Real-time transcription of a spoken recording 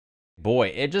Boy,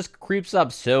 it just creeps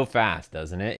up so fast,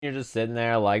 doesn't it? You're just sitting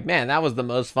there like, man, that was the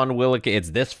most fun Will It Kill. It's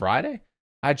this Friday?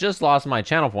 I just lost my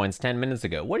channel points 10 minutes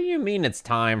ago. What do you mean it's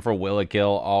time for Will It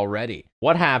Kill already?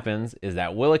 What happens is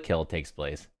that Will It Kill takes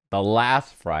place the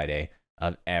last Friday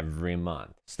of every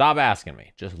month. Stop asking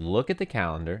me. Just look at the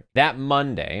calendar. That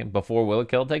Monday before Will It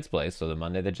Kill takes place, so the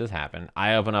Monday that just happened,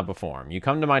 I open up a form. You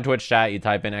come to my Twitch chat, you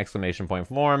type in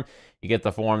 !form, you get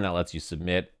the form that lets you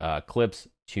submit clips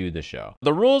to the show.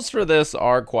 The rules for this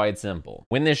are quite simple.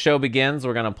 When this show begins,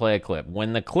 we're gonna play a clip.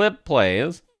 When the clip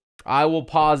plays, I will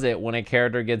pause it when a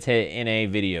character gets hit in a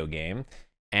video game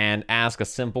and ask a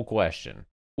simple question.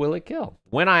 Will it kill?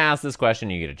 When I ask this question,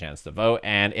 you get a chance to vote.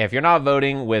 And if you're not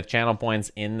voting with channel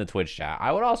points in the Twitch chat,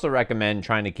 I would also recommend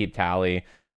trying to keep tally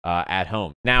at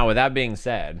home. Now, with that being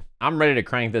said, I'm ready to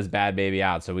crank this bad baby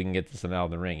out so we can get to some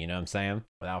Elden Ring. You know what I'm saying?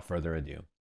 Without further ado,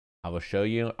 I will show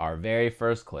you our very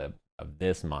first clip of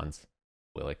this month's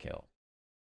Will It Kill.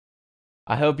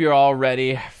 I hope you're all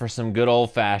ready for some good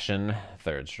old-fashioned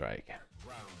third strike.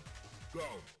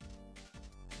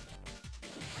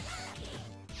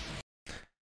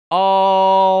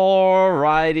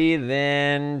 Alrighty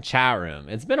then, chat room.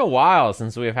 It's been a while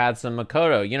since we've had some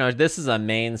Makoto. You know, this is a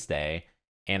mainstay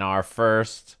in our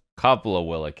first couple of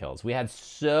Will It Kills. We had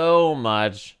so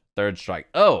much third strike.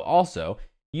 Oh, also,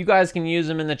 you guys can use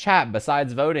them in the chat.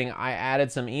 Besides voting, I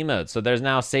added some emotes. So there's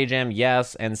now Sajam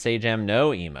yes and Sajam no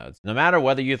emotes. No matter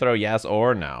whether you throw yes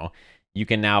or no, you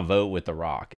can now vote with the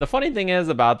rock. The funny thing is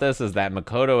about this is that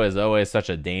Makoto is always such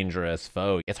a dangerous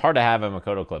foe. It's hard to have a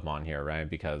Makoto clip on here, right?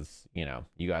 Because, you know,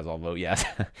 you guys all vote yes.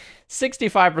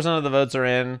 65% of the votes are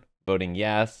in, voting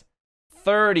yes.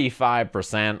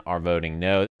 35% are voting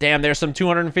no. Damn, there's some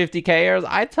 250Kers.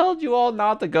 I told you all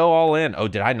not to go all in. Oh,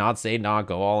 did I not say not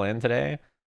go all in today?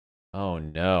 Oh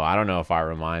no, I don't know if I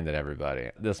reminded everybody.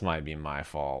 This might be my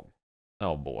fault.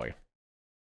 Oh boy.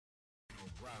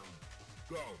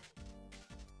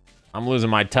 I'm losing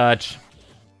my touch.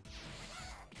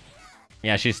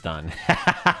 Yeah, she's stunned.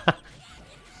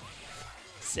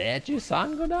 Sechu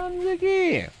Sangodan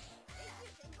Yuki.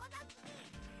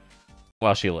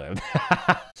 Well, she lived.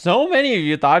 So many of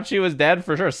you thought she was dead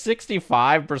for sure.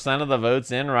 65% of the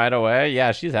votes in right away.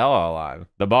 Yeah, she's hella alive.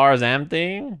 The bar is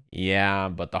empty. Yeah,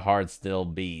 but the heart still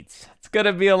beats. It's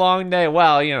gonna be a long day.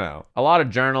 Well, you know, a lot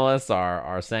of journalists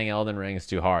are saying Elden Ring is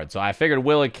too hard. So I figured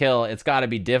Will It Kill, it's gotta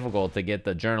be difficult to get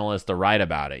the journalist to write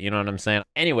about it. You know what I'm saying?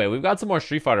 Anyway, we've got some more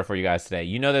Street Fighter for you guys today.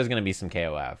 You know there's gonna be some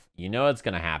KOF. You know it's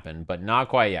gonna happen, but not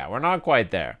quite yet. We're not quite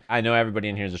there. I know everybody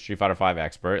in here is a Street Fighter 5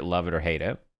 expert. Love it or hate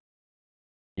it.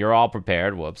 You're all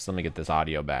prepared. Whoops, let me get this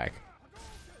audio back.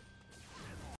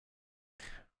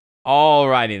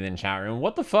 Alrighty then, chat room.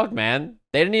 What the fuck, man?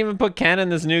 They didn't even put Ken in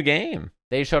this new game.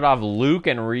 They showed off Luke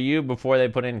and Ryu before they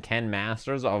put in Ken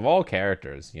Masters. Of all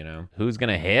characters, you know. Who's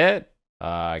gonna hit?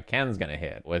 Ken's gonna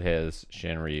hit with his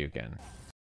Shin Ryuken.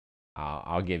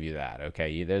 I'll give you that,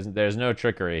 okay? There's no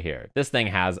trickery here. This thing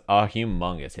has a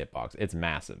humongous hitbox. It's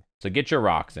massive. So get your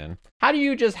rocks in. How do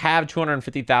you just have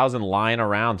 250,000 lying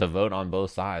around to vote on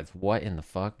both sides? What in the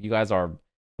fuck? You guys are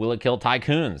Will It Kill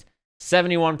tycoons.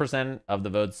 71% of the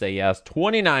votes say yes.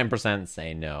 29%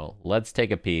 say no. Let's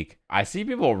take a peek. I see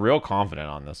people real confident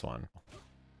on this one.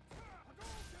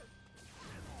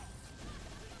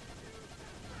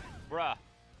 Bruh.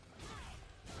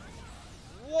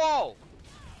 Whoa!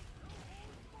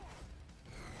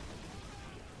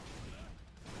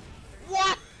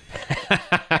 What?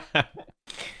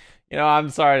 You know, I'm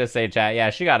sorry to say, chat.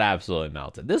 Yeah, she got absolutely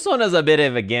melted. This one is a bit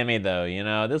of a gimme, though, you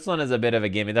know? This one is a bit of a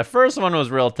gimme. The first one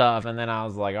was real tough, and then I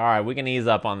was like, all right, we can ease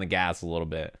up on the gas a little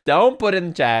bit. Don't put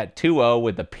in chat 2-0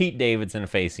 with the Pete Davidson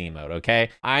face emote,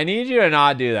 okay? I need you to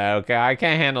not do that, okay? I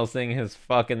can't handle seeing his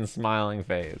fucking smiling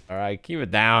face, all right? Keep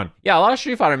it down. Yeah, a lot of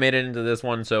Street Fighter made it into this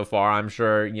one so far. I'm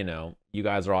sure, you know, you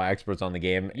guys are all experts on the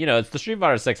game. You know, it's the Street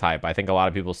Fighter 6 hype. I think a lot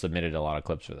of people submitted a lot of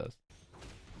clips for this.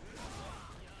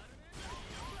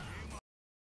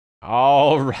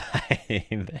 All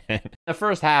right, then. The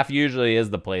first half usually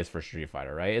is the place for Street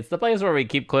Fighter, right? It's the place where we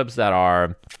keep clips that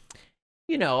are,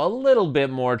 you know, a little bit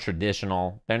more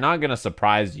traditional. They're not going to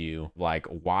surprise you, like,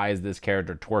 why is this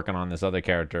character twerking on this other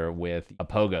character with a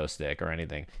pogo stick or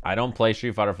anything? I don't play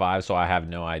Street Fighter 5, so I have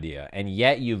no idea. And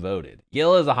yet you voted.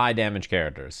 Gil is a high damage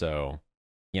character, so,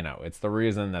 you know, it's the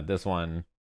reason that this one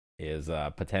is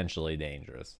potentially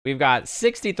dangerous. We've got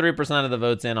 63% of the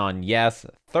votes in on yes,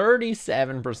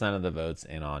 37% of the votes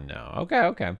in on no.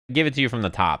 Okay. Give it to you from the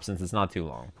top since it's not too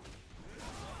long.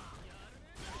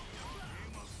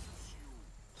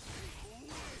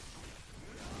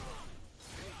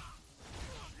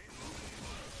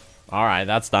 All right,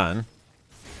 that's done.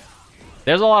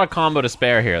 There's a lot of combo to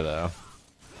spare here, though.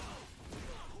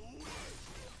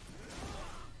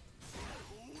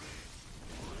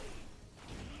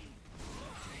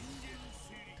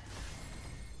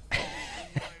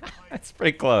 That's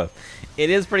pretty close. It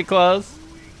is pretty close.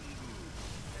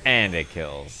 And it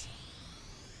kills.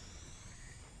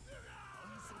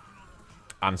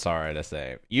 I'm sorry to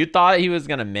say. You thought he was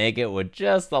going to make it with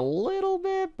just a little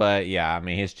bit, but yeah, I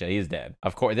mean, he's dead.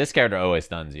 Of course, this character always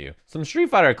stuns you. Some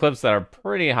Street Fighter clips that are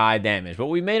pretty high damage, but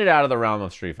we made it out of the realm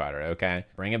of Street Fighter, okay?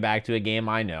 Bring it back to a game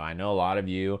I know. I know a lot of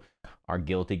you are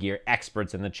Guilty Gear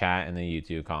experts in the chat and the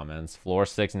YouTube comments. Floor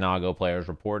 6 Nago players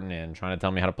reporting in, trying to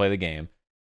tell me how to play the game.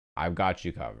 I've got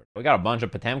you covered. We got a bunch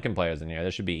of Potemkin players in here.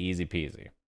 This should be easy peasy.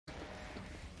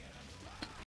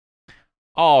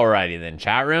 Alrighty then,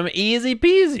 chat room, easy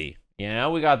peasy. You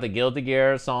know, we got the Guilty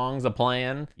Gear songs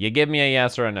a-playing. You give me a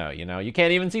yes or a no, you know? You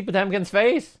can't even see Potemkin's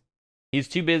face. He's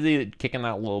too busy kicking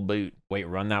that little boot. Wait,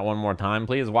 run that one more time,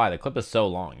 please? Why? The clip is so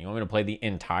long. You want me to play the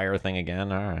entire thing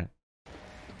again? All right.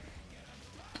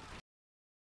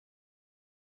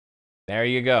 There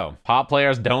you go. Pop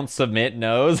players don't submit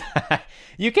no's.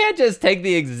 You can't just take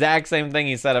the exact same thing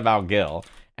he said about Gil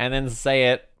and then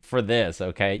say it for this,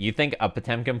 okay? You think a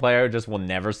Potemkin player just will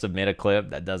never submit a clip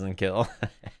that doesn't kill?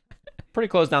 Pretty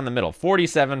close down the middle.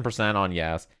 47% on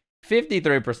yes,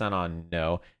 53% on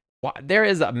no. There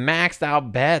is maxed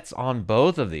out bets on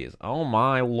both of these. Oh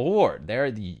my lord.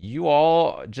 You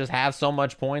all just have so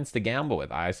much points to gamble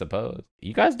with, I suppose.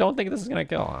 You guys don't think this is gonna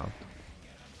kill, huh?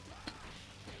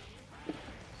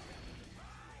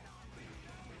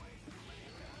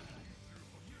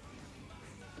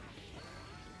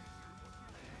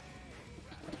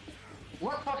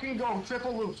 Let fucking go.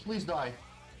 Triple loops. Please die.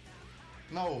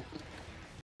 No.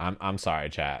 I'm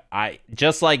sorry, chat.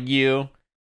 Just like you,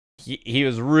 he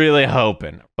was really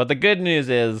hoping. But the good news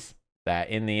is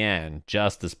that in the end,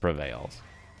 justice prevails.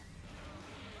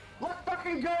 Let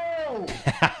fucking go.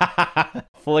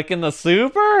 Flicking the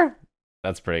super?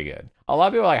 That's pretty good. A lot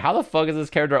of people are like, how the fuck is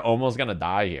this character almost gonna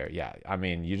die here? Yeah, I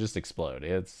mean, you just explode.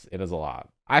 It is a lot.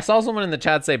 I saw someone in the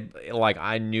chat say, like,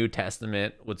 I knew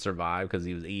Testament would survive because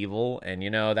he was evil. And, you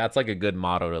know, that's like a good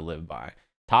motto to live by.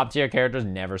 Top tier characters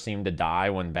never seem to die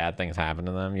when bad things happen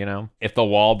to them, you know? If the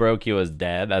wall broke, he was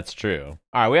dead. That's true.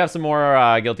 All right, we have some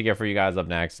more Guilty Gear for you guys up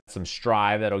next. Some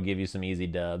Strive that'll give you some easy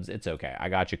dubs. It's okay. I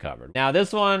got you covered. Now,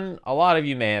 this one, a lot of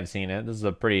you may have seen it. This is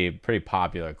a pretty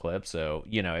popular clip, so,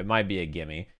 you know, it might be a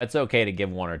gimme. It's okay to give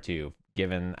one or two,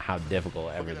 given how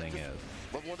difficult everything is.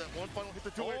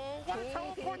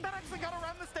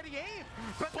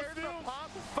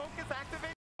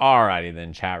 Alrighty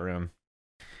then, chat room.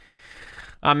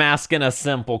 I'm asking a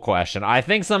simple question. I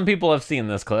think some people have seen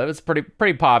this clip. It's a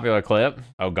pretty popular clip.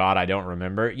 Oh god, I don't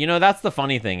remember. You know, that's the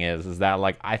funny thing is that,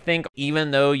 like, I think even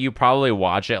though you probably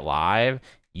watch it live,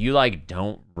 you, like,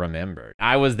 don't remember.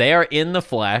 I was there in the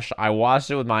flesh. I watched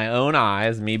it with my own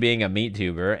eyes, me being a meat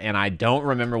tuber, and I don't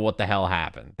remember what the hell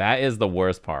happened. That is the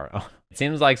worst part. It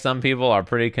seems like some people are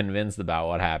pretty convinced about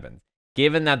what happened.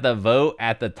 Given that the vote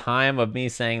at the time of me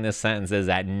saying this sentence is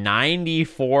at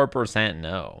 94%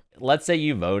 no. Let's say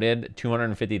you voted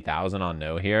 250,000 on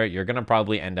no here. You're going to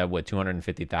probably end up with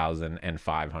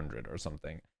 250,500 or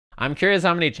something. I'm curious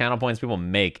how many channel points people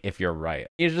make if you're right.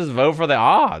 You should just vote for the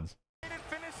odds.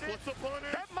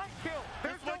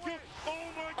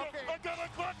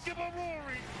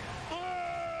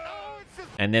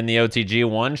 And then the OTG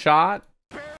 1 shot,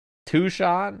 2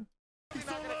 shot,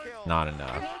 not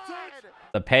enough.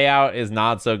 The payout is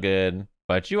not so good,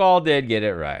 but you all did get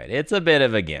it right. It's a bit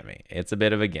of a gimme. It's a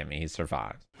bit of a gimme. He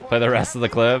survives. Play the rest of the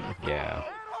clip. Yeah.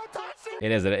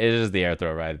 It is the air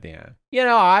throw right at the end. You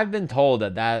know, I've been told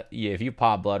that if you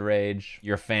pop Blood Rage,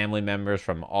 your family members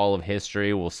from all of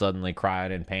history will suddenly cry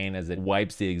out in pain as it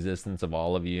wipes the existence of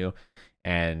all of you.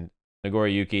 And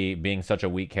Nagoriyuki, being such a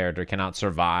weak character, cannot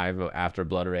survive after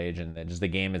Blood Rage, and just the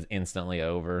game is instantly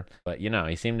over. But, you know,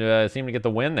 he seemed to get the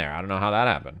win there. I don't know how that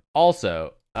happened.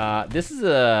 Also, this is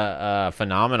a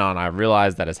phenomenon I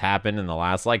realized that has happened in the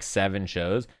last, like, 7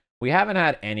 shows. We haven't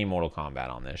had any Mortal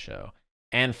Kombat on this show.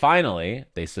 And finally,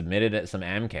 they submitted some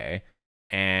MK,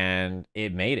 and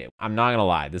it made it. I'm not going to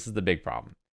lie. This is the big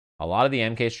problem. A lot of the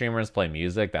MK streamers play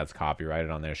music that's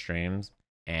copyrighted on their streams.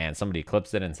 And somebody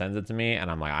clips it and sends it to me,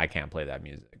 and I'm like, I can't play that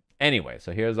music. Anyway,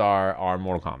 so here's our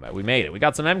Mortal Kombat. We made it. We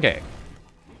got some MK.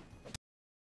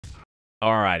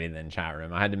 Alrighty then, chat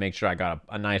room. I had to make sure I got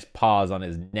a nice pause on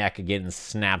his neck getting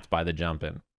snapped by the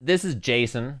jumping. This is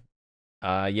Jason.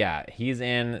 Yeah, he's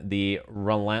in the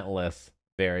Relentless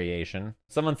variation.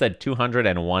 Someone said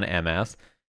 201 MS.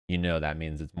 you know that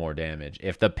means it's more damage.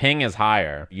 If the ping is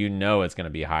higher, you know it's going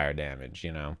to be higher damage,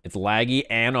 you know? It's laggy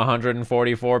and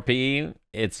 144p.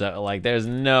 It's like, there's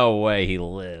no way he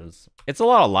lives. It's a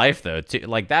lot of life, though, too.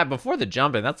 Like that, before the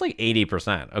jumping, that's like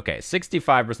 80%. Okay,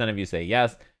 65% of you say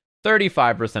yes.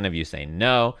 35% of you say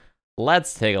no.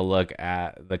 Let's take a look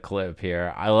at the clip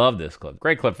here. I love this clip.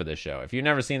 Great clip for this show. If you've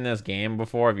never seen this game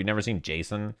before, if you've never seen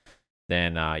Jason,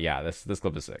 then yeah, this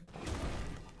clip is sick.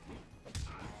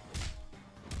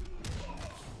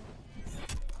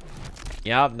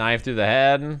 Yep, knife through the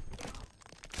head.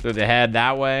 Through the head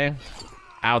that way.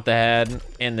 Out the head.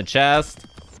 In the chest.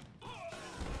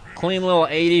 Clean little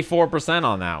 84%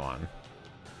 on that one.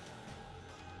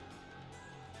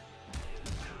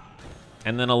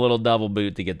 And then a little double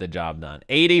boot to get the job done.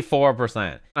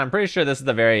 84%. I'm pretty sure this is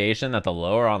the variation that the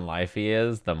lower on life he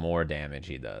is, the more damage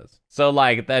he does. So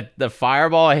like that, the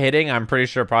fireball hitting, I'm pretty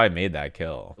sure probably made that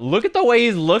kill. Look at the way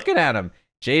he's looking at him.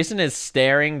 Jason is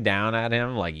staring down at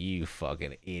him like, you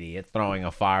fucking idiot, throwing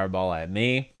a fireball at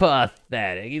me.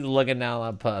 Pathetic. He's looking down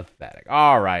like pathetic.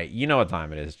 All right, you know what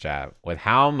time it is, chat. With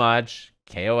how much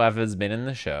KOF has been in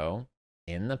the show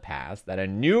in the past, that a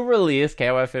new release,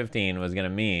 KOF 15, was going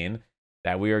to mean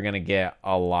that we are going to get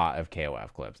a lot of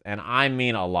KOF clips. And I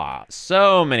mean a lot.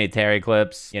 So many Terry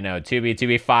clips, you know, 2B,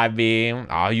 2B, 5B.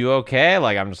 Are you okay?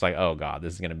 Like, I'm just like, oh God,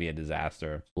 this is going to be a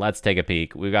disaster. Let's take a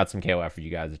peek. We've got some KOF for you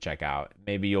guys to check out.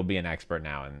 Maybe you'll be an expert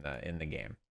now in the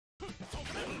game.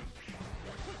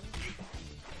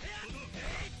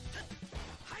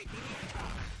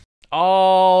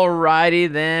 Alrighty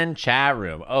then, chat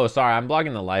room. Oh, sorry, I'm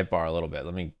blocking the light bar a little bit.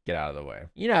 Let me get out of the way.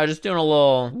 You know, just doing a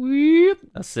little whoop,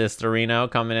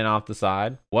 assist-erino coming in off the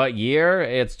side. What year?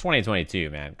 It's 2022,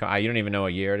 man. You don't even know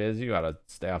what year it is. You gotta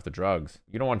stay off the drugs.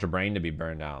 You don't want your brain to be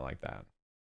burned out like that.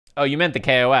 Oh, you meant the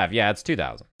KOF. Yeah, it's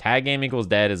 2000. Tag game equals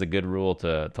dead is a good rule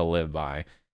to live by.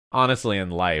 Honestly, in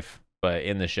life, but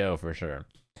in the show for sure.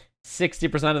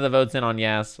 60% of the votes in on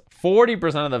yes,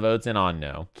 40% of the votes in on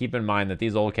no. Keep in mind that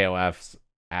these old KOFs,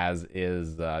 as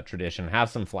is tradition,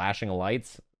 have some flashing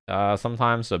lights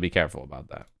sometimes, so be careful about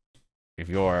that. If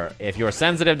you're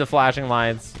sensitive to flashing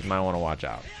lights, you might want to watch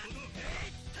out.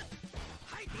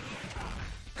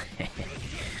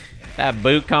 That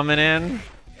boot coming in.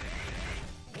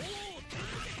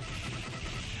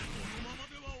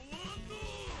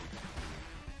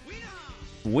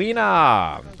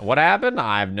 Weena! What happened?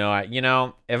 I have no idea. You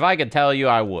know, if I could tell you,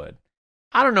 I would.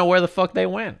 I don't know where the fuck they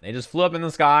went. They just flew up in the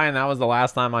sky, and that was the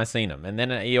last time I seen him. And then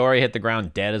Iori hit the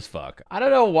ground dead as fuck. I don't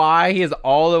know why he is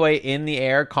all the way in the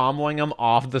air, comboing him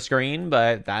off the screen,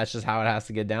 but that's just how it has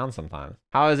to get down sometimes.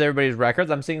 How is everybody's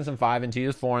records? I'm seeing some 5 and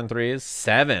 2s, 4 and 3s,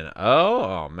 7.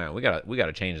 Oh man, we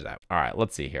gotta change that. All right,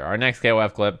 let's see here. Our next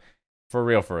KOF clip. For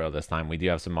real this time, we do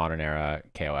have some modern era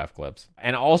KOF clips.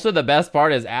 And also the best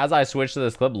part is, as I switch to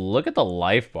this clip, look at the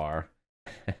life bar.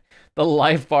 The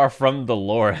life bar from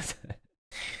Dolores.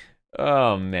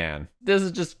 Oh man. This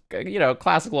is just, you know,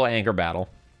 classic little anchor battle.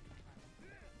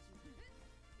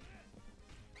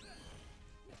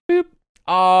 Boop.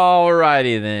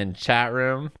 Alrighty then, chat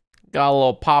room. Got a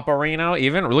little Paparino.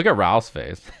 Even look at Ralph's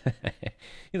face.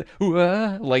 He's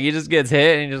like he just gets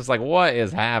hit and he's just like, what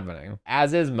is happening?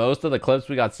 As is most of the clips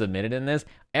we got submitted in this,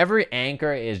 every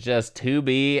anchor is just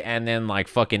 2B and then like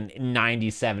fucking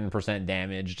 97%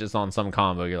 damage just on some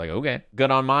combo. You're like, okay,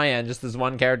 good on my end. Just this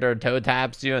one character toe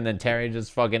taps you and then Terry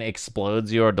just fucking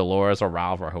explodes you, or Dolores or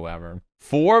Ralph or whoever.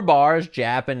 4 bars,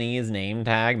 Japanese name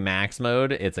tag, max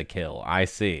mode, it's a kill. I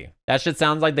see. That shit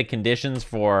sounds like the conditions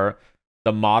for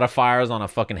the modifiers on a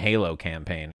fucking Halo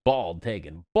campaign. Ball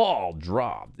taken, ball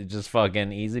dropped. It's just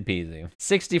fucking easy peasy.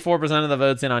 64% of the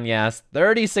votes in on yes,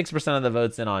 36% of the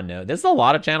votes in on no. This is a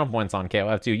lot of channel points on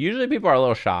KOF too. Usually people are a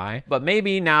little shy, but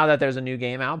maybe now that there's a new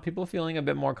game out, people feeling a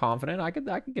bit more confident. I could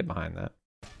get behind that.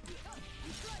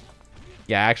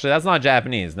 Yeah, actually, that's not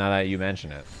Japanese now that you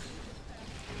mention it.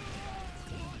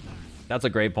 That's a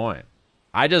great point.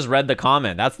 I just read the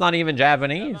comment. That's not even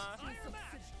Japanese.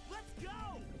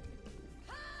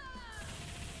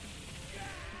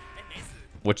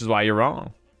 Which is why you're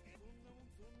wrong.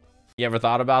 You ever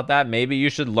thought about that? Maybe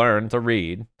you should learn to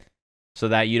read so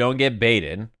that you don't get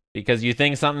baited because you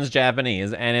think something's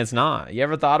Japanese and it's not. You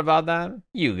ever thought about that?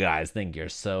 You guys think you're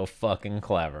so fucking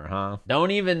clever, huh?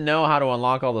 Don't even know how to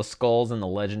unlock all the skulls in the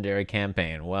legendary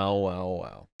campaign.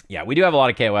 Well. Yeah, we do have a lot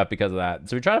of KOF because of that.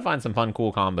 So we try to find some fun,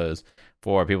 cool combos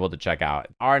for people to check out.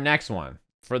 Our next one,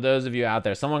 for those of you out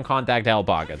there, someone contact Hell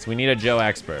Pockets. We need a Joe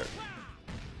expert.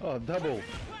 Oh, double.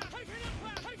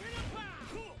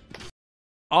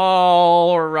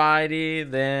 Alrighty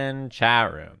then,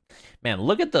 chat room. Man,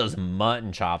 look at those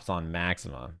mutton chops on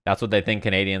Maxima. That's what they think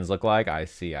Canadians look like? I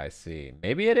see, I see.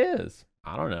 Maybe it is.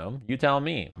 I don't know. You tell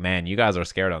me. Man, you guys are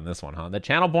scared on this one, huh? The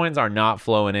channel points are not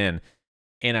flowing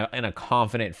in a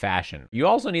confident fashion. You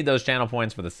also need those channel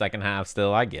points for the second half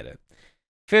still. I get it.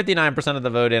 59% of the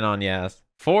vote in on yes.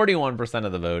 41%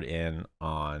 of the vote in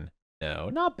on no.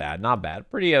 Not bad, not bad.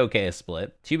 Pretty okay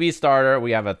split. To be starter,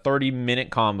 we have a 30-minute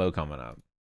combo coming up.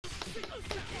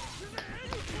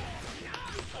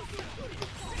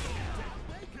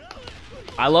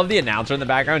 I love the announcer in the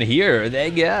background. Here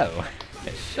they go.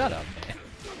 Shut up, man.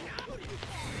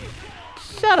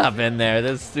 Shut up in there,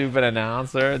 this stupid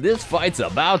announcer. This fight's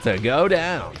about to go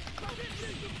down.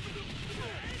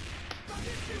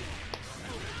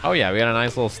 Oh yeah, we got a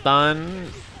nice little stun.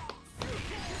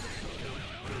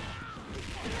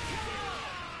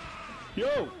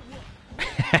 Yo!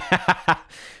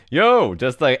 Yo,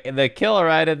 just the kill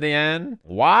right at the end.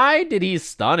 Why did he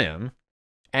stun him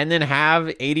and then have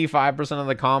 85% of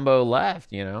the combo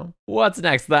left, you know? What's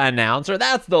next? The announcer?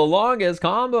 That's the longest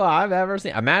combo I've ever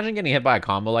seen. Imagine getting hit by a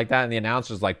combo like that and the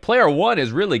announcer's like, player one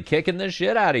is really kicking the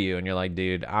shit out of you. And you're like,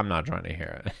 dude, I'm not trying to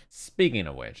hear it. Speaking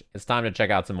of which, it's time to check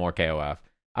out some more KOF.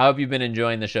 I hope you've been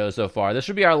enjoying the show so far. This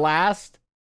should be our last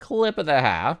clip of the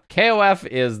half. KOF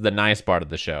is the nice part of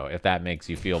the show, if that makes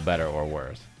you feel better or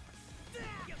worse.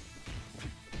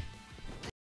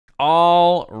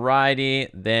 Alrighty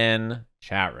then,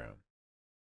 chat room.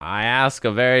 I ask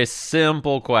a very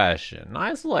simple question.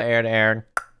 Nice little air-to-air.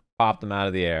 Pop them out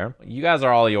of the air. You guys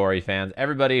are all Iori fans.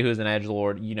 Everybody who's an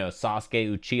edgelord, you know,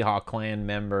 Sasuke Uchiha clan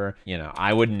member. You know,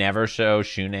 I would never show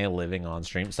Shun'ei living on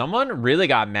stream. Someone really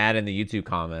got mad in the YouTube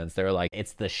comments. They were like,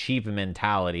 it's the sheep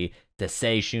mentality to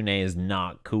say Shun'ei is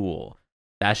not cool.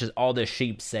 That's just all the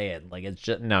sheep say it. Like, it's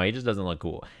just, no, he just doesn't look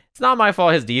cool. It's not my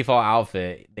fault his default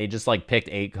outfit. They just like picked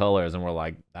 8 colors and we're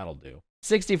like, that'll do.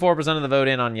 64% of the vote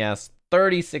in on yes.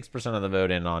 36% of the vote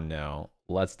in on no.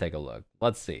 Let's take a look.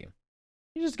 Let's see.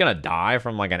 You're just gonna die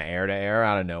from like an air-to-air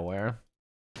out of nowhere.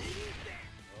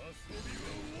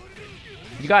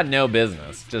 You got no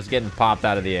business just getting popped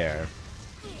out of the air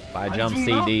by jump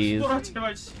CDs.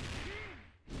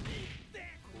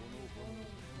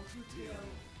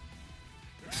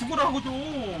 죽으라고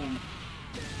좀.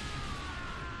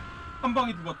 한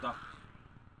방에 죽었다.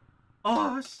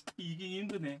 아, 씨, 이기기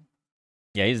힘드네.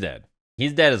 Yeah, he's dead.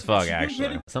 He's dead as fuck,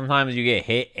 actually. Sometimes you get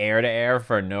hit air-to-air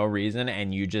for no reason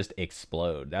and you just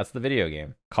explode. That's the video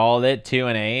game. Called it 2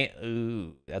 and 8.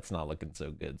 Ooh, that's not looking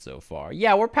so good so far.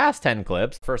 Yeah, we're past 10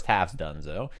 clips. First half's done,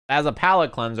 so. As a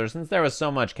palate cleanser, since there was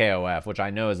so much KOF, which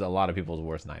I know is a lot of people's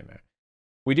worst nightmare,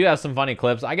 we do have some funny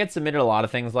clips. I get submitted a lot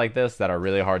of things like this that are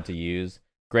really hard to use.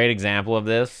 Great example of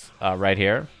this right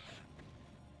here.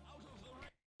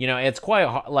 You know, it's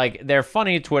quite, like, they're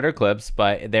funny Twitter clips,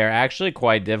 but they're actually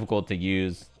quite difficult to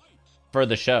use for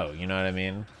the show, you know what I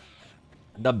mean?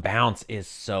 The bounce is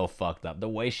so fucked up. The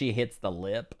way she hits the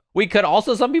lip. We could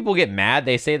also, some people get mad.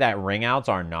 They say that ring outs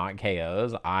are not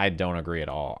KOs. I don't agree at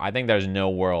all. I think there's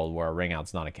no world where a ring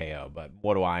out's not a KO, but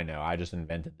what do I know? I just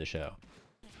invented the show.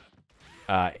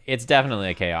 It's definitely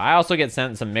a KO. I also get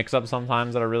sent some mix-ups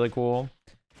sometimes that are really cool.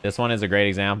 This one is a great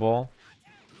example.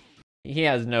 He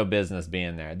has no business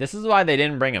being there. This is why they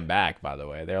didn't bring him back, by the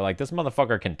way. They're like, this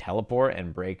motherfucker can teleport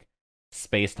and break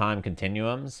space-time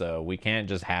continuum, so we can't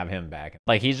just have him back.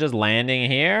 Like, he's just landing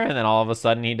here, and then all of a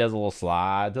sudden he does a little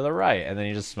slide to the right, and then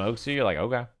he just smokes you. You're like,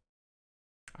 okay.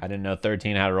 I didn't know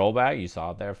 13 had a rollback. You saw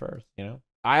it there first, you know?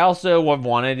 I also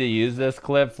wanted to use this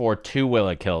clip for 2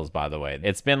 Willet kills, by the way.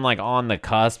 It's been like on the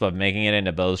cusp of making it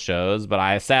into both shows,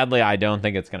 but sadly, I don't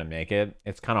think it's going to make it.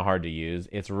 It's kind of hard to use.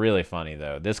 It's really funny,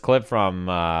 though. This clip from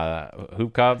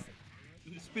Hoop Cup.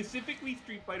 Specifically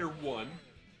Street Fighter 1.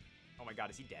 Oh my god,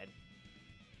 is he dead?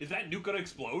 Is that nuke gonna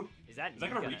explode? Is that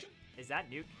gonna reach him? Is that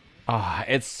nuke? Ah,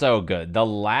 it's so good. The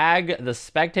lag, the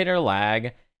spectator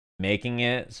lag, making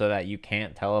it so that you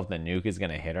can't tell if the nuke is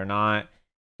going to hit or not,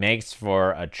 makes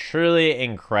for a truly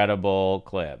incredible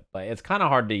clip. But it's kind of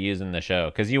hard to use in the show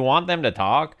because you want them to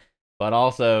talk, but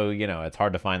also, you know, it's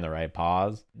hard to find the right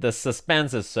pause. The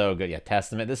suspense is so good. Yeah,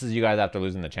 Testament. This is you guys after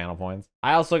losing the channel points.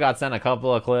 I also got sent a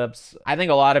couple of clips. I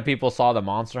think a lot of people saw the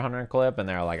Monster Hunter clip and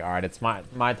they're like, all right, it's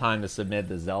my time to submit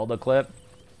the Zelda clip.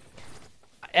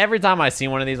 Every time I see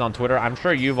one of these on Twitter, I'm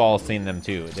sure you've all seen them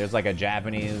too. There's like a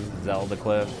Japanese Zelda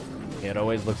clip. It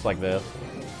always looks like this.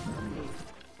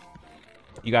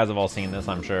 You guys have all seen this,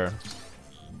 I'm sure.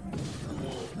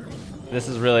 This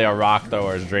is really a rock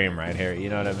thrower's dream right here, you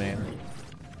know what I mean?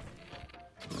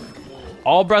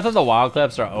 All Breath of the Wild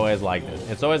clips are always like this.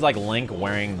 It's always like Link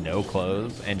wearing no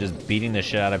clothes and just beating the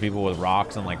shit out of people with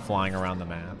rocks and like flying around the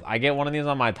map. I get one of these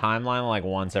on my timeline like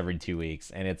once every 2 weeks,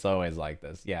 and it's always like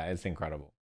this. Yeah, it's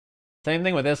incredible. Same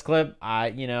thing with this clip.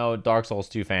 You know, Dark Souls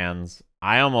 2 fans,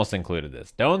 I almost included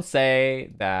this. Don't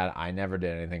say that I never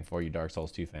did anything for you, Dark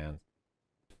Souls 2 fans.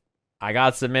 I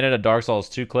got submitted a Dark Souls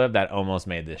 2 clip that almost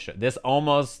made this show. This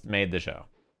almost made the show.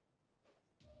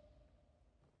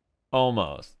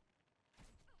 Almost.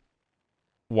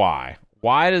 Why?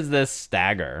 Why does this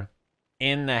stagger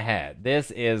in the head?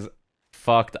 This is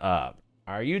fucked up.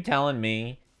 Are you telling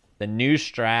me the new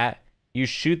strat, you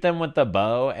shoot them with the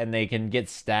bow and they can get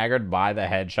staggered by the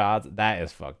headshots? That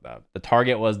is fucked up. The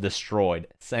target was destroyed,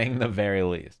 saying the very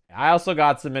least. I also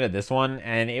got submitted this one,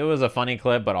 and it was a funny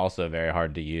clip, but also very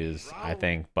hard to use, I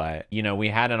think. But, you know, we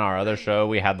had in our other show,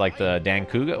 we had like the Dan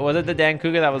Kuga. Was it the Dan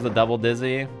Kuga that was the double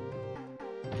dizzy?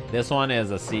 This one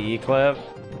is a CE clip.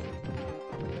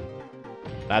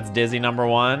 That's Dizzy number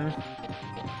 1.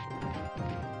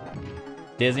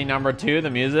 Dizzy number 2, the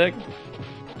music.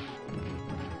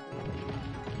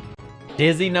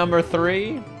 Dizzy number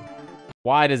 3.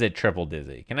 Why does it triple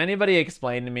dizzy? Can anybody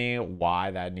explain to me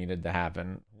why that needed to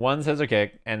happen? One scissor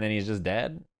kick and then he's just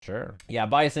dead? Sure. Yeah,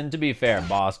 Bison, to be fair,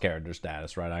 boss character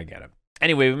status, right? I get it.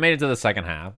 Anyway, we made it to the second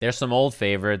half. There's some old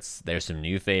favorites. There's some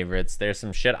new favorites. There's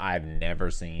some shit I've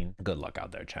never seen. Good luck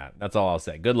out there, chat. That's all I'll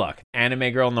say. Good luck.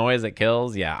 Anime girl noise that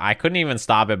kills. Yeah, I couldn't even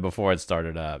stop it before it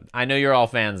started up. I know you're all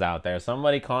fans out there.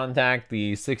 Somebody contact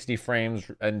the 60 frames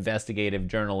investigative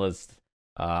journalist,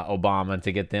 Obama,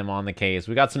 to get them on the case.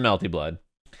 We got some Melty Blood.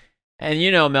 And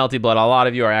you know Melty Blood, a lot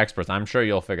of you are experts. I'm sure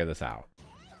you'll figure this out.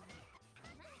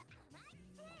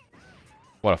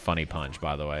 What a funny punch,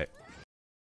 by the way.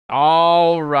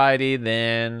 Alrighty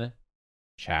then,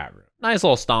 chat room. Nice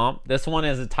little stomp. This one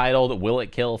is titled Will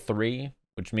It Kill 3,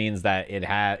 which means that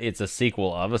it's a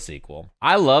sequel of a sequel.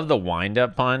 I love the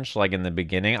wind-up punch, like in the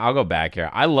beginning. I'll go back here.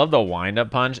 I love the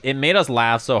wind-up punch. It made us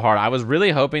laugh so hard. I was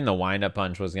really hoping the wind-up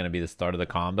punch was going to be the start of the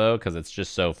combo because it's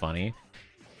just so funny.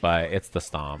 But it's the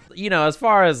stomp. You know, as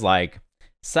far as like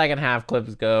second half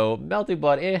clips go, Melty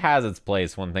Blood, it has its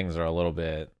place when things are a little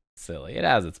bit silly. It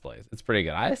has its place. It's pretty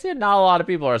good. I see not a lot of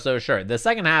people are so sure. The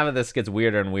second half of this gets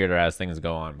weirder and weirder as things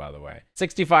go on, by the way.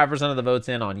 65% of the votes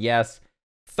in on yes.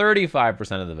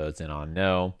 35% of the votes in on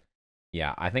no.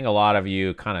 Yeah, I think a lot of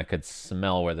you kind of could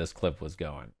smell where this clip was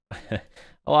going. A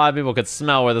lot of people could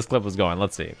smell where this clip was going.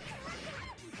 Let's see.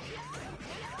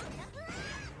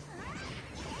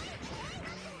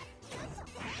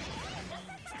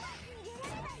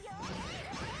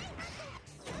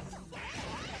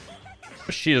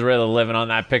 She's really living on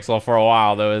that pixel for a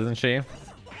while, though, isn't she?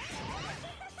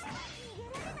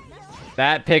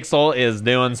 That pixel is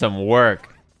doing some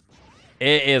work.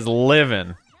 It is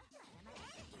living.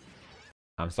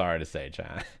 I'm sorry to say,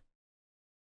 chat.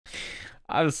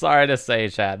 I'm sorry to say,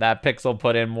 chat. That pixel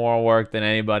put in more work than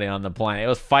anybody on the planet. It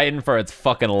was fighting for its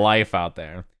fucking life out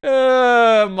there.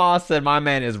 Moste said my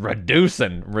man is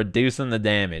reducing the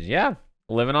damage. Yeah.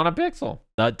 Living on a pixel.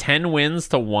 The 10 wins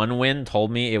to 1 win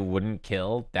told me it wouldn't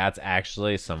kill. That's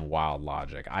actually some wild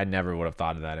logic. I never would have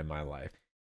thought of that in my life.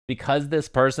 Because this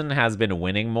person has been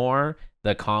winning more,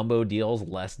 the combo deals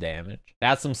less damage.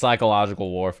 That's some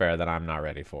psychological warfare that I'm not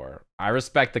ready for. I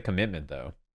respect the commitment,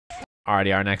 though.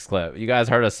 Alrighty, our next clip. You guys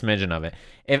heard a smidgen of it.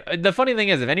 The funny thing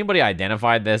is, if anybody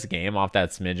identified this game off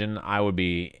that smidgen, I would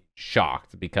be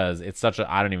shocked because it's such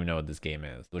a... I don't even know what this game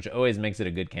is, which always makes it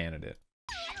a good candidate.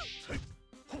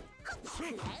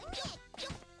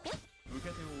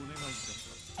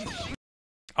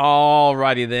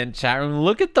 Alrighty then, chat room.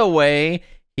 Look at the way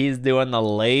he's doing the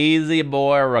lazy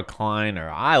boy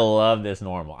recliner. I love this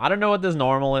normal. I don't know what this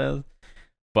normal is,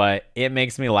 but it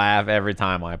makes me laugh every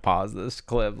time I pause this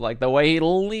clip. Like the way he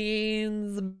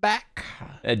leans back,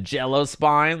 a jello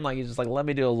spine. Like he's just like, let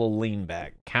me do a little lean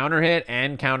back. Counter hit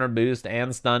and counter boost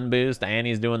and stun boost, and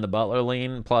he's doing the butler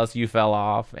lean. Plus you fell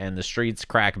off and the streets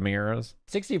crack mirrors.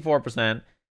 64%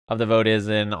 of the vote is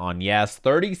in on yes.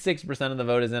 36% of the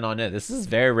vote is in on it. This is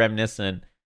very reminiscent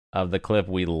of the clip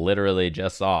we literally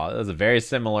just saw. It was a very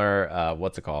similar,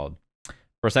 what's it called?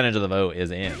 Percentage of the vote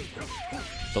is in.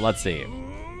 So let's see.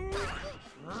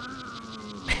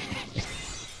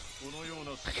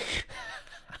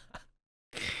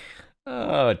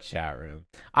 Oh, chat room.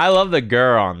 I love the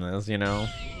grr on this, you know?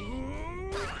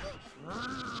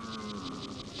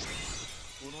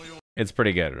 It's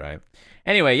pretty good, right?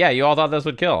 Anyway, yeah, you all thought this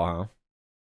would kill, huh?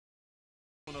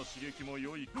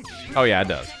 Oh yeah, it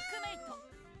does.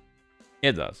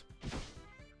 It does.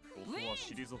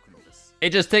 It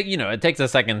just it takes a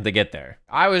second to get there.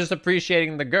 I was just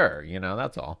appreciating the gur,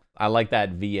 that's all. I like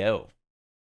that VO.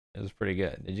 It was pretty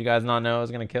good. Did you guys not know I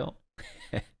was gonna kill?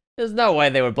 There's no way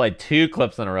they would play 2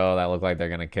 clips in a row that look like they're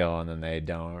gonna kill and then they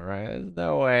don't, right? There's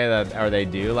no way that, or they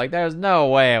do. Like, there's no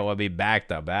way it would be back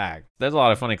to back. There's a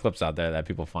lot of funny clips out there that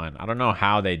people find. I don't know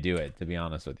how they do it, to be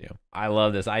honest with you. I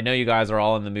love this. I know you guys are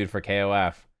all in the mood for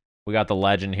KOF. We got the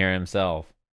legend here himself.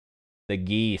 The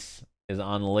geese is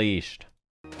unleashed.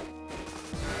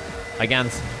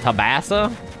 Against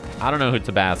Tabasa? I don't know who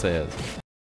Tabasa is.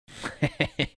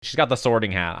 She's got the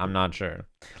sorting hat. I'm not sure.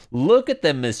 Look at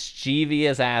the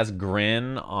mischievous ass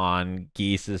grin on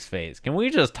Geese's face. Can we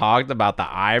just talk about the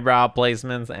eyebrow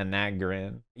placements and that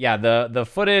grin? Yeah, the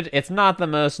footage, it's not the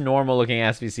most normal looking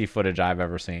SVC footage I've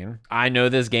ever seen. I know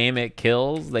this game, it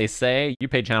kills, they say. You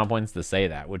pay channel points to say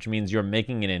that, which means you're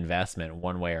making an investment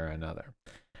one way or another.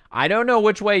 I don't know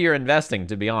which way you're investing,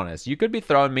 to be honest. You could be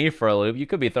throwing me for a loop. You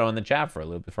could be throwing the chat for a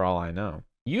loop, for all I know.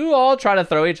 You all try to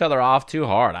throw each other off too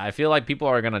hard. I feel like people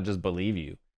are going to just believe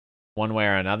you one way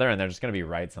or another, and they're just going to be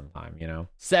right sometime,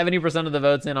 70% of the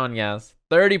votes in on yes,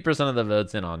 30% of the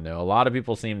votes in on no. A lot of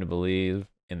people seem to believe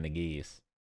in the geese.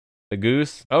 The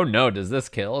goose? Oh no, does this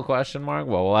kill? Question mark.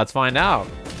 Well, let's find out.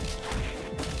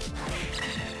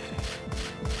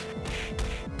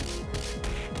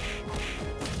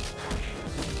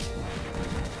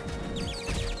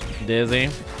 Dizzy.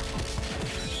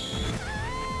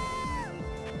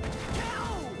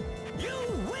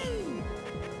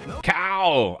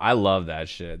 Cow! I love that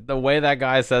shit. The way that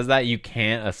guy says that, you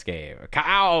can't escape.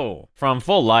 Cow! From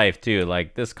Full Life, too.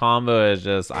 Like, this combo is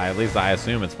just, at least I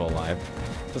assume it's Full Life.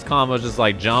 This combo is just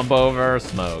like jump over,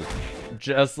 smoke.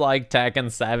 Just like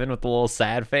Tekken 7 with the little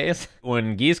sad face.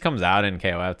 When Geese comes out in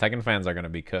KOF, Tekken fans are going to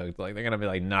be cooked. Like, they're going to be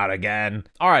like, not again.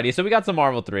 Alrighty, so we got some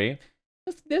Marvel 3.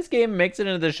 This game makes it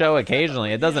into the show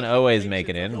occasionally. It doesn't always make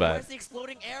it in, but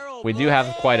we do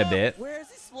have quite a bit. Where's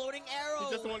the exploding arrow?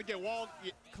 He just want to get walled.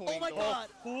 Oh my god.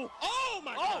 Oh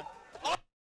my god.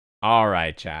 All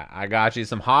right, chat. I got you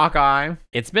some Hawkeye.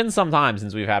 It's been some time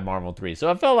since we've had Marvel 3, so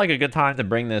it felt like a good time to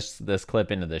bring this clip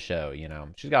into the show,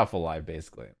 She's got Full Life,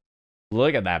 basically.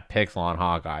 Look at that pixel on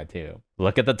Hawkeye, too.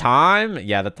 Look at the time.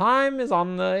 Yeah, the time is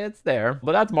it's there.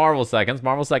 But that's Marvel seconds.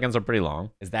 Marvel seconds are pretty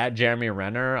long. Is that Jeremy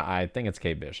Renner? I think it's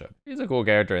Kate Bishop. He's a cool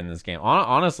character in this game.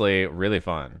 Honestly, really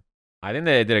fun. I think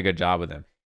they did a good job with him.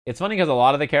 It's funny because a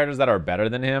lot of the characters that are better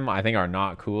than him, I think, are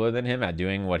not cooler than him at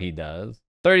doing what he does.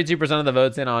 32% of the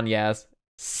votes in on yes.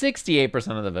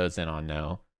 68% of the votes in on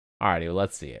no. Alrighty, well,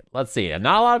 let's see it. Let's see it.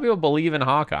 Not a lot of people believe in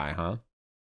Hawkeye, huh?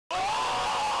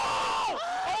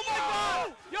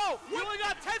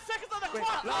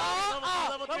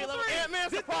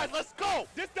 Let's go!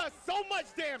 This does so much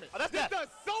damage! Oh, this does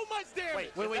so much damage!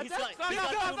 Wait, he's like,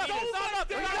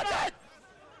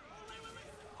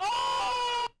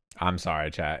 I'm sorry,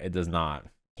 chat. It does not.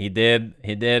 He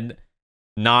did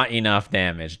not enough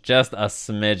damage. Just a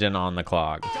smidgen on the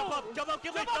clock. jump up,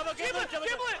 give it!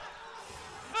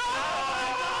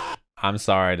 I'm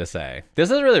sorry to say. This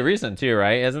is really recent too,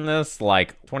 right? Isn't this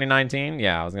like 2019?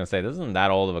 Yeah, I was gonna say, this isn't that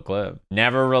old of a clip.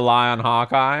 Never rely on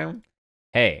Hawkeye.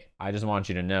 Hey, I just want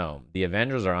you to know, the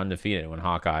Avengers are undefeated when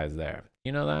Hawkeye is there.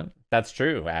 You know that? That's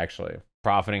true, actually.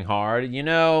 Profiting hard.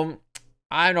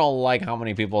 I don't like how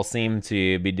many people seem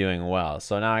to be doing well,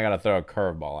 so now I gotta throw a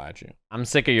curveball at you. I'm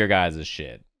sick of your guys'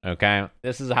 shit, okay?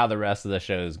 This is how the rest of the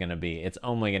show is gonna be. It's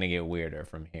only gonna get weirder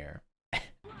from here.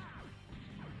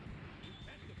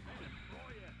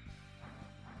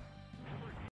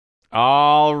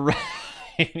 All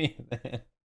right.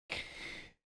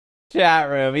 Chat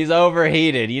room, he's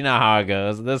overheated. You know how it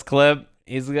goes. This clip,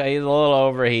 he's a little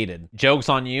overheated. Joke's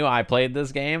on you. I played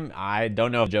this game. I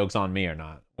don't know if joke's on me or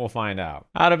not. We'll find out.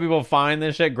 How do people find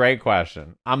this shit? Great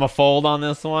question. I'm a fold on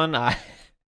this one.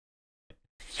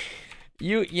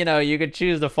 You could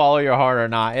choose to follow your heart or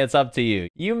not. It's up to you.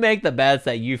 You make the bets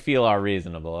that you feel are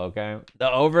reasonable, okay?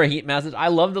 The overheat message. I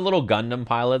love the little Gundam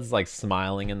pilots like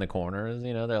smiling in the corners.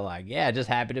 They're like, yeah, just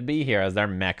happy to be here as their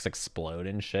mechs explode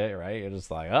and shit, right? You're just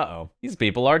like, uh-oh, these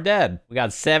people are dead. We got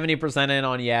 70% in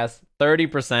on yes,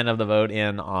 30% of the vote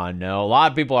in on no. A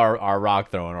lot of people are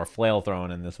rock throwing or flail throwing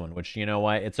in this one, which, you know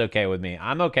what? It's okay with me.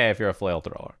 I'm okay if you're a flail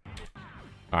thrower.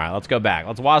 All right, let's go back.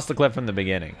 Let's watch the clip from the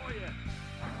beginning.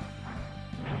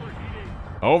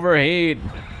 Overheat.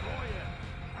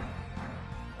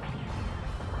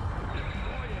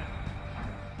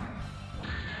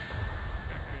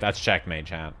 That's checkmate,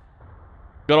 chat.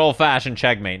 Good old-fashioned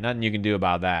checkmate. Nothing you can do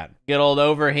about that. Good old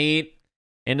overheat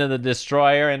into the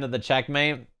destroyer, into the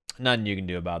checkmate. Nothing you can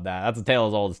do about that. That's a tale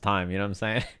as old as time, you know what I'm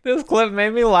saying? This clip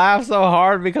made me laugh so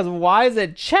hard because why is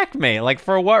it checkmate? Like,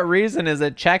 for what reason is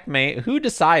it checkmate? Who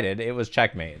decided it was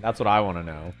checkmate? That's what I want to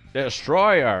know.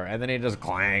 Destroyer, and then he just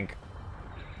clank.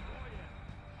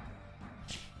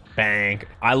 Bang.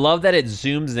 I love that it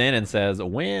zooms in and says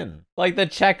win. Like, the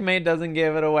checkmate doesn't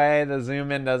give it away. The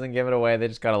zoom in doesn't give it away. They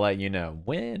just gotta let you know.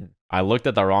 Win. I looked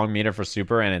at the wrong meter for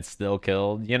super and it still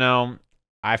killed. You know,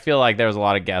 I feel like there was a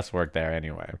lot of guesswork there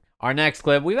anyway. Our next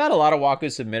clip, we've had a lot of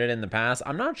Waku submitted in the past.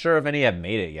 I'm not sure if any have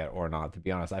made it yet or not, to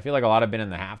be honest. I feel like a lot have been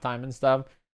in the halftime and stuff.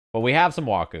 But we have some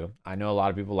Waku. I know a lot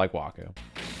of people like Waku.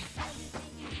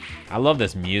 I love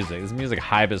this music. This music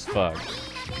hype as fuck.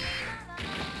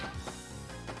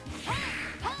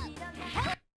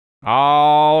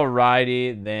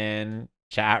 Alrighty then,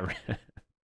 chat room.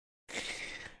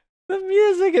 The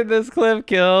music in this clip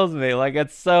kills me. Like,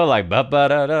 it's so like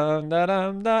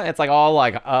ba-ba-da-dum-da-dum-da. It's like all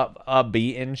like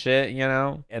upbeat and shit, you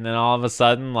know? And then all of a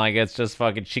sudden, like, it's just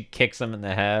fucking, she kicks him in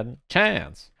the head.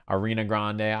 Chance. Arena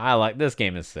Grande. I like, this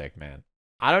game is sick, man.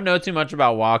 I don't know too much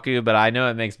about Waku, but I know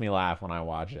it makes me laugh when I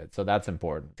watch it. So that's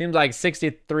important. Seems like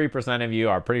 63% of you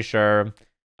are pretty sure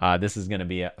this is going to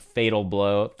be a fatal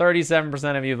blow.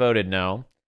 37% of you voted no.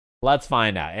 Let's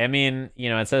find out. I mean, you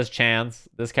know, it says chance.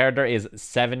 This character is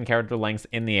 7 character lengths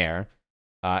in the air.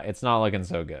 It's not looking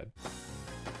so good.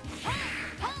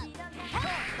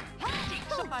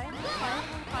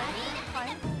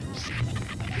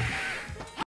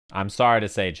 I'm sorry to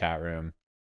say, chat room,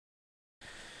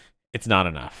 it's not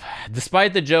enough.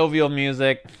 Despite the jovial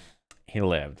music, he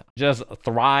lived. Just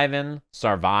thriving,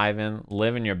 surviving,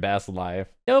 living your best life.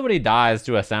 Nobody dies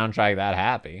to a soundtrack that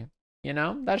happy. You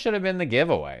know, that should have been the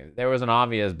giveaway. There was an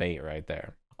obvious bait right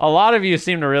there. A lot of you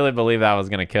seem to really believe that was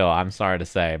going to kill. I'm sorry to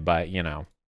say, but you know,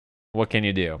 what can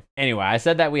you do? Anyway, I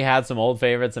said that we had some old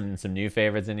favorites and some new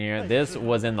favorites in here. This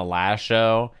was in the last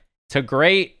show. To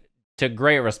great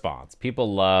response.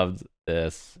 People loved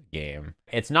this game.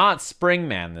 It's not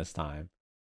Springman this time,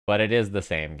 but it is the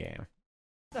same game.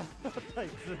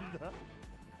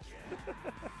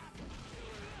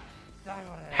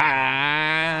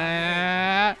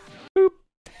 Ha! Boop.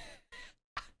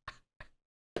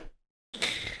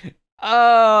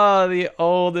 Oh, the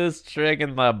oldest trick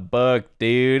in the book,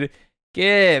 dude.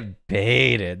 Get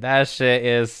baited. That shit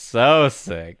is so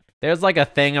sick. There's like a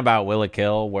thing about Will It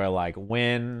Kill where like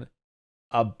when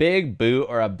a big boot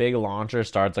or a big launcher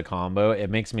starts a combo, it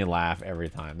makes me laugh every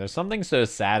time. There's something so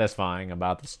satisfying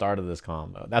about the start of this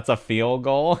combo. That's a field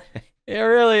goal. It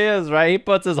really is, right? He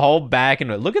puts his whole back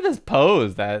into it. Look at this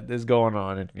pose that is going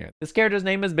on in here. This character's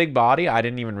name is Big Body. I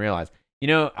didn't even realize. You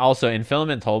know, also,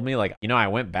 Infilament told me, like, you know, I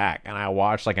went back and I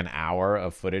watched like an hour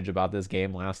of footage about this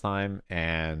game last time,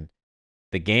 and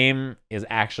the game is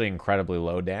actually incredibly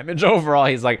low damage overall.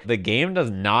 He's like, the game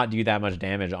does not do that much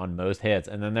damage on most hits.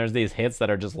 And then there's these hits that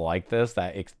are just like this,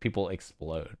 that people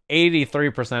explode.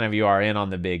 83% of you are in on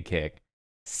the big kick.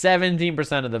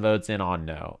 17% of the votes in on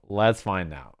no. Let's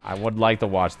find out. I would like to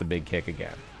watch the big kick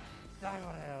again.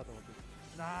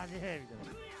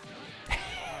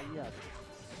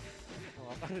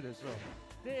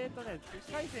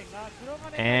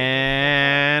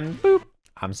 And boop.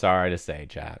 I'm sorry to say,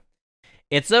 chat.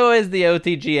 It's always the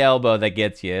OTG elbow that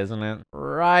gets you, isn't it?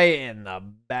 Right in the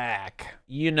back.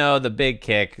 You know, the big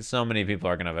kick. So many people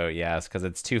are going to vote yes because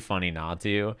it's too funny not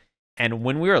to. And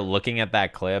when we were looking at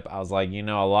that clip, I was like, you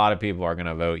know, a lot of people are going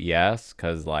to vote yes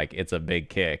because, like, it's a big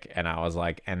kick. And I was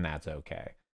like, and that's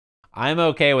okay. I'm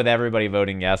okay with everybody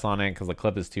voting yes on it because the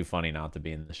clip is too funny not to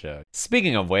be in the show.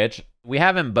 Speaking of which, we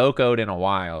haven't Boko'd in a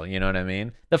while, you know what I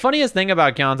mean? The funniest thing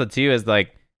about Kyanta 2 is,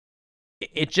 like,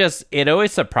 it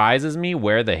always surprises me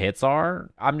where the hits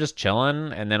are. I'm just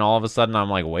chilling, and then all of a sudden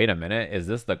I'm like, wait a minute, is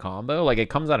this the combo? Like, it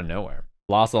comes out of nowhere.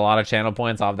 Lost a lot of channel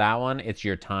points off that one. It's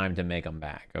your time to make them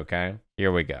back, okay?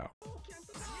 Here we go.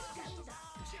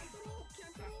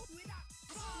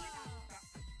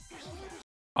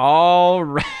 All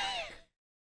right.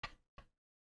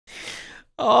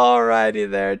 Alrighty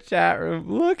there, chat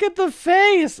room. Look at the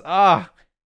face. Ah.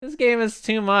 This game is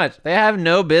too much. They have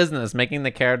no business making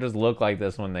the characters look like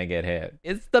this when they get hit.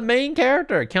 It's the main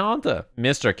character, Kyanta.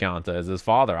 Mr. Kyanta is his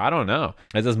father. I don't know.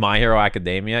 Is this My Hero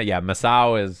Academia? Yeah,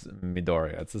 Masao is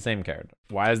Midoriya. It's the same character.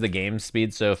 Why is the game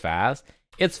speed so fast?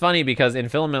 It's funny because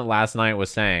Infilament last night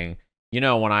was saying, you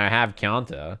know, when I have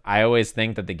Kyanta, I always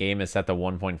think that the game is set to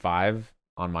 1.5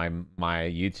 on my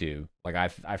YouTube. Like,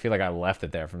 I feel like I left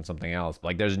it there from something else.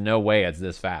 Like, there's no way it's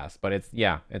this fast. But it's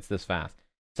this fast.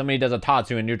 Somebody does a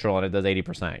Tatsu in neutral and it does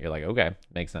 80%. You're like, okay,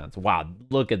 makes sense. Wow,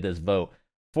 look at this vote.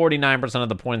 49% of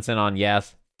the points in on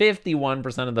yes.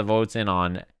 51% of the votes in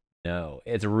on No,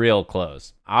 it's real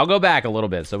close. I'll go back a little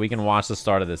bit so we can watch the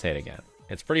start of this hit again.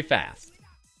 It's pretty fast.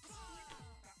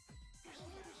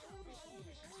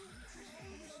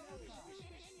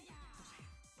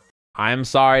 I'm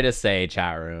sorry to say,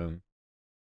 chat room,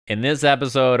 in this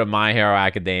episode of My Hero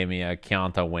Academia,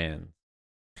 Kyanta wins.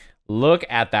 Look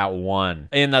at that one.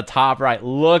 In the top right,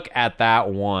 look at that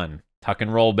one. Tuck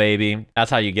and roll, baby. That's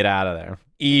how you get out of there.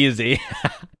 Easy.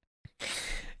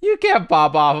 You can't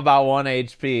pop off about 1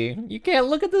 HP. You can't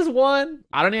look at this one.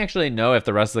 I don't actually know if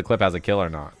the rest of the clip has a kill or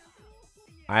not.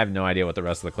 I have no idea what the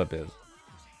rest of the clip is.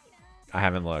 I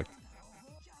haven't looked.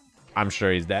 I'm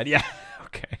sure he's dead. Yeah,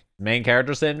 okay. Main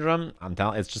character syndrome, I'm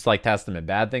telling, it's just like Testament.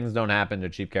 Bad things don't happen to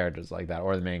cheap characters like that,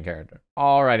 or the main character.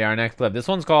 Alrighty, our next clip. This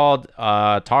one's called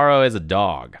Taro is a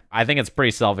Dog. I think it's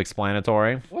pretty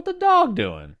self-explanatory. What the dog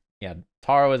doing? Yeah,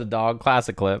 Taro is a dog,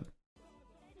 classic clip.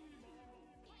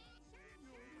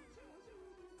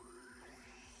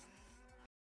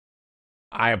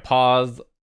 I paused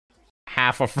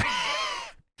half a frame.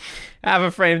 Half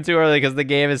a frame too early because the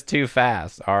game is too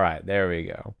fast. All right, there we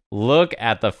go. Look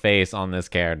at the face on this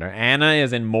character. Anna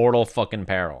is in mortal fucking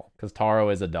peril because Taro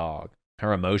is a dog.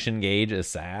 Her emotion gauge is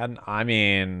sad. I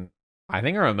mean, I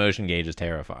think her emotion gauge is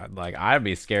terrified. Like, I'd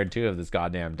be scared too of this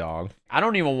goddamn dog. I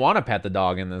don't even want to pet the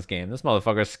dog in this game. This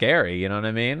motherfucker's scary, you know what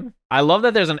I mean? I love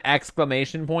that there's an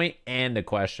exclamation point and a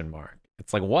question mark.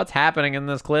 It's like, what's happening in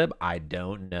this clip? I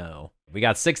don't know. We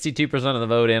got 62% of the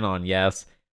vote in on yes.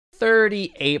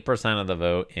 38% of the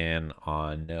vote in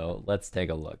on no. Let's take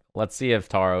a look. Let's see if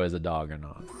Taro is a dog or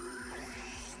not.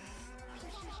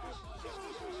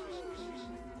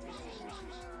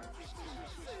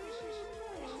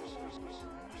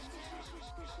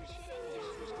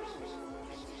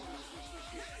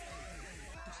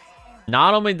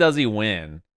 Not only does he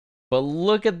win, but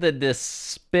look at the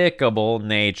despicable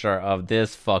nature of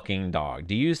this fucking dog.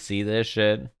 Do you see this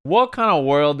shit? What kind of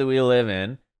world do we live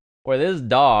in where this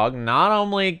dog not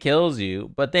only kills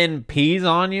you, but then pees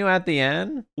on you at the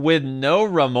end with no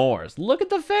remorse? Look at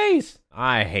the face.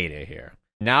 I hate it here.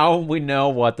 Now we know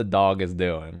what the dog is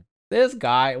doing. This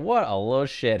guy, what a little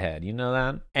shithead. You know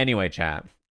that? Anyway, chat,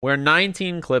 we're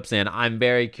 19 clips in. I'm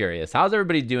very curious. How's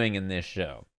everybody doing in this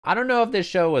show? I don't know if this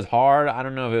show was hard. I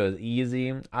don't know if it was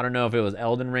easy. I don't know if it was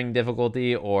Elden Ring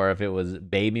difficulty or if it was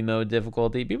baby mode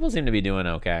difficulty. People seem to be doing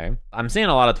okay. I'm seeing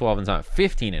a lot of 12 and 7.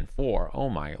 15 and 4. Oh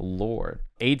my lord.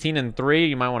 18 and 3.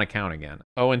 You might want to count again.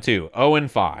 0 and 2. 0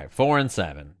 and 5. 4 and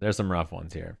 7. There's some rough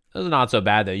ones here. This is not so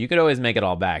bad though. You could always make it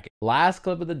all back. Last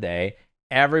clip of the day.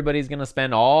 Everybody's going to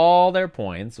spend all their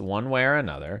points one way or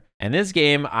another. And this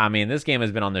game, I mean, this game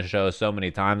has been on the show so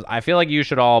many times. I feel like you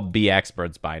should all be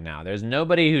experts by now. There's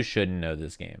nobody who shouldn't know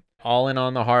this game. All in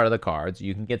on the heart of the cards.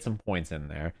 You can get some points in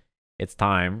there. It's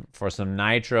time for some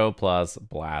Nitro Plus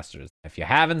blasters. If you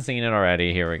haven't seen it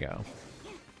already, here we go.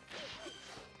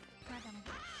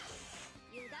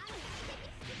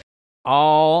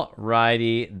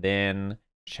 Alrighty then,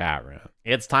 chat room.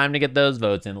 It's time to get those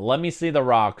votes in. Let me see the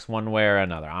rocks one way or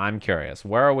another. I'm curious.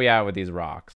 Where are we at with these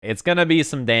rocks? It's going to be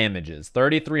some damages.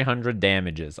 3,300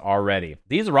 damages already.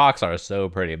 These rocks are so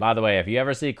pretty. By the way, if you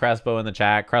ever see Crespo in the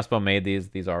chat, Crespo made these.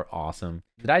 These are awesome.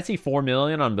 Did I see 4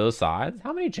 million on both sides?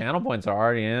 How many channel points are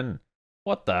already in?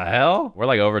 What the hell? We're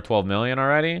like over 12 million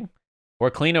already?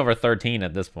 We're clean over 13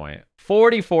 at this point.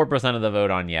 44% of the vote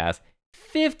on yes.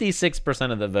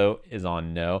 56% of the vote is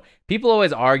on no. People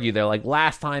always argue. They're like,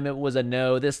 last time it was a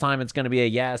no. This time it's going to be a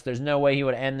yes. There's no way he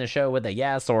would end the show with a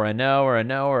yes or a no or a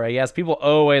no or a yes. People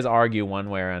always argue one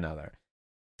way or another.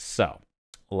 So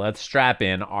let's strap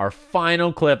in our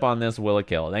final clip on this Will It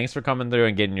Kill. Thanks for coming through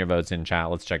and getting your votes in, chat.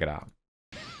 Let's check it out.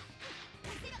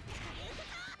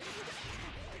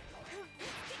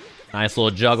 Nice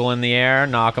little juggle in the air.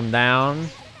 Knock him down.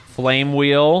 Flame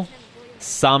wheel.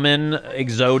 Summon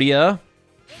Exodia.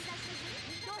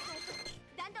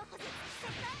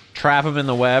 Trap him in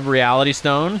the web. Reality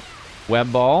Stone.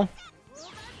 Web ball.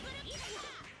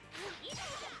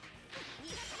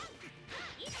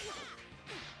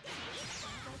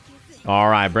 All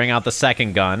right, bring out the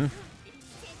second gun.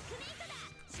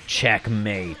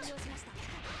 Checkmate.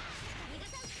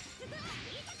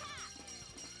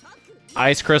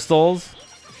 Ice crystals.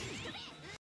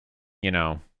 You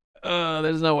know.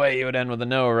 There's no way you would end with a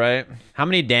no, right? How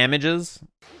many damages?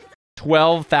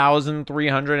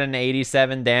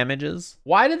 12,387 damages.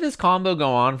 Why did this combo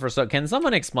go on for so... Can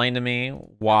someone explain to me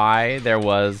why there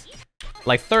was...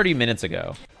 Like 30 minutes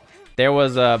ago, there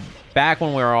was a... Back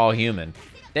when we were all human,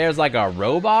 there's like a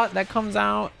robot that comes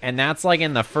out, and that's like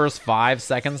in the first 5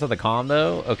 seconds of the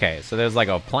combo. Okay, so there's like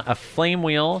a flame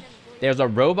wheel. There's a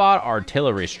robot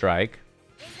artillery strike.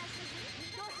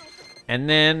 And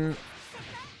then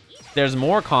there's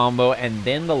more combo, and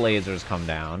then the lasers come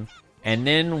down. And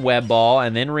then web ball,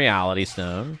 and then reality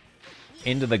stone.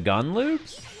 Into the gun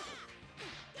loops.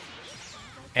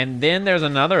 And then there's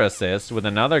another assist with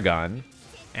another gun.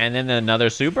 And then another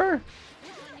super?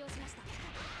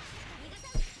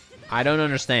 I don't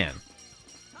understand.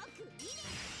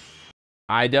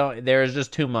 There's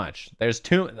just too much.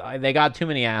 They got too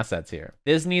many assets here.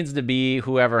 This needs to be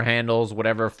whoever handles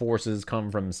whatever forces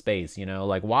come from space, you know?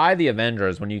 Like, why the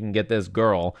Avengers when you can get this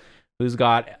girl who's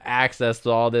got access to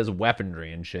all this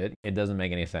weaponry and shit? It doesn't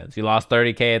make any sense. You lost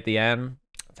 30K at the end.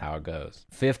 That's how it goes.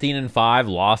 15-5,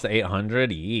 lost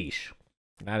 800. Yeesh.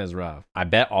 That is rough. I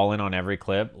bet all in on every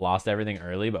clip, lost everything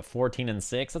early, but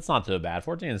 14-6, that's not too bad.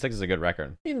 14-6 is a good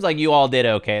record. Seems like you all did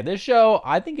okay. This show,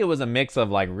 I think it was a mix of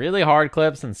like really hard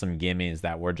clips and some gimmies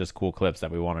that were just cool clips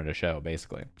that we wanted to show,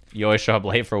 basically. You always show up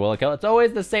late for Will It Kill. It's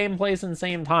always the same place and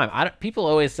same time. People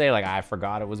always say like, I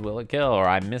forgot it was Will It Kill, or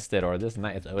I missed it, or this and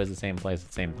that. It's always the same place at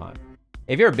the same time.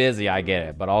 If you're busy, I get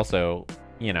it, but also,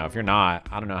 you know, if you're not,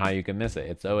 I don't know how you can miss it.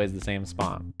 It's always the same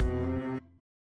spot.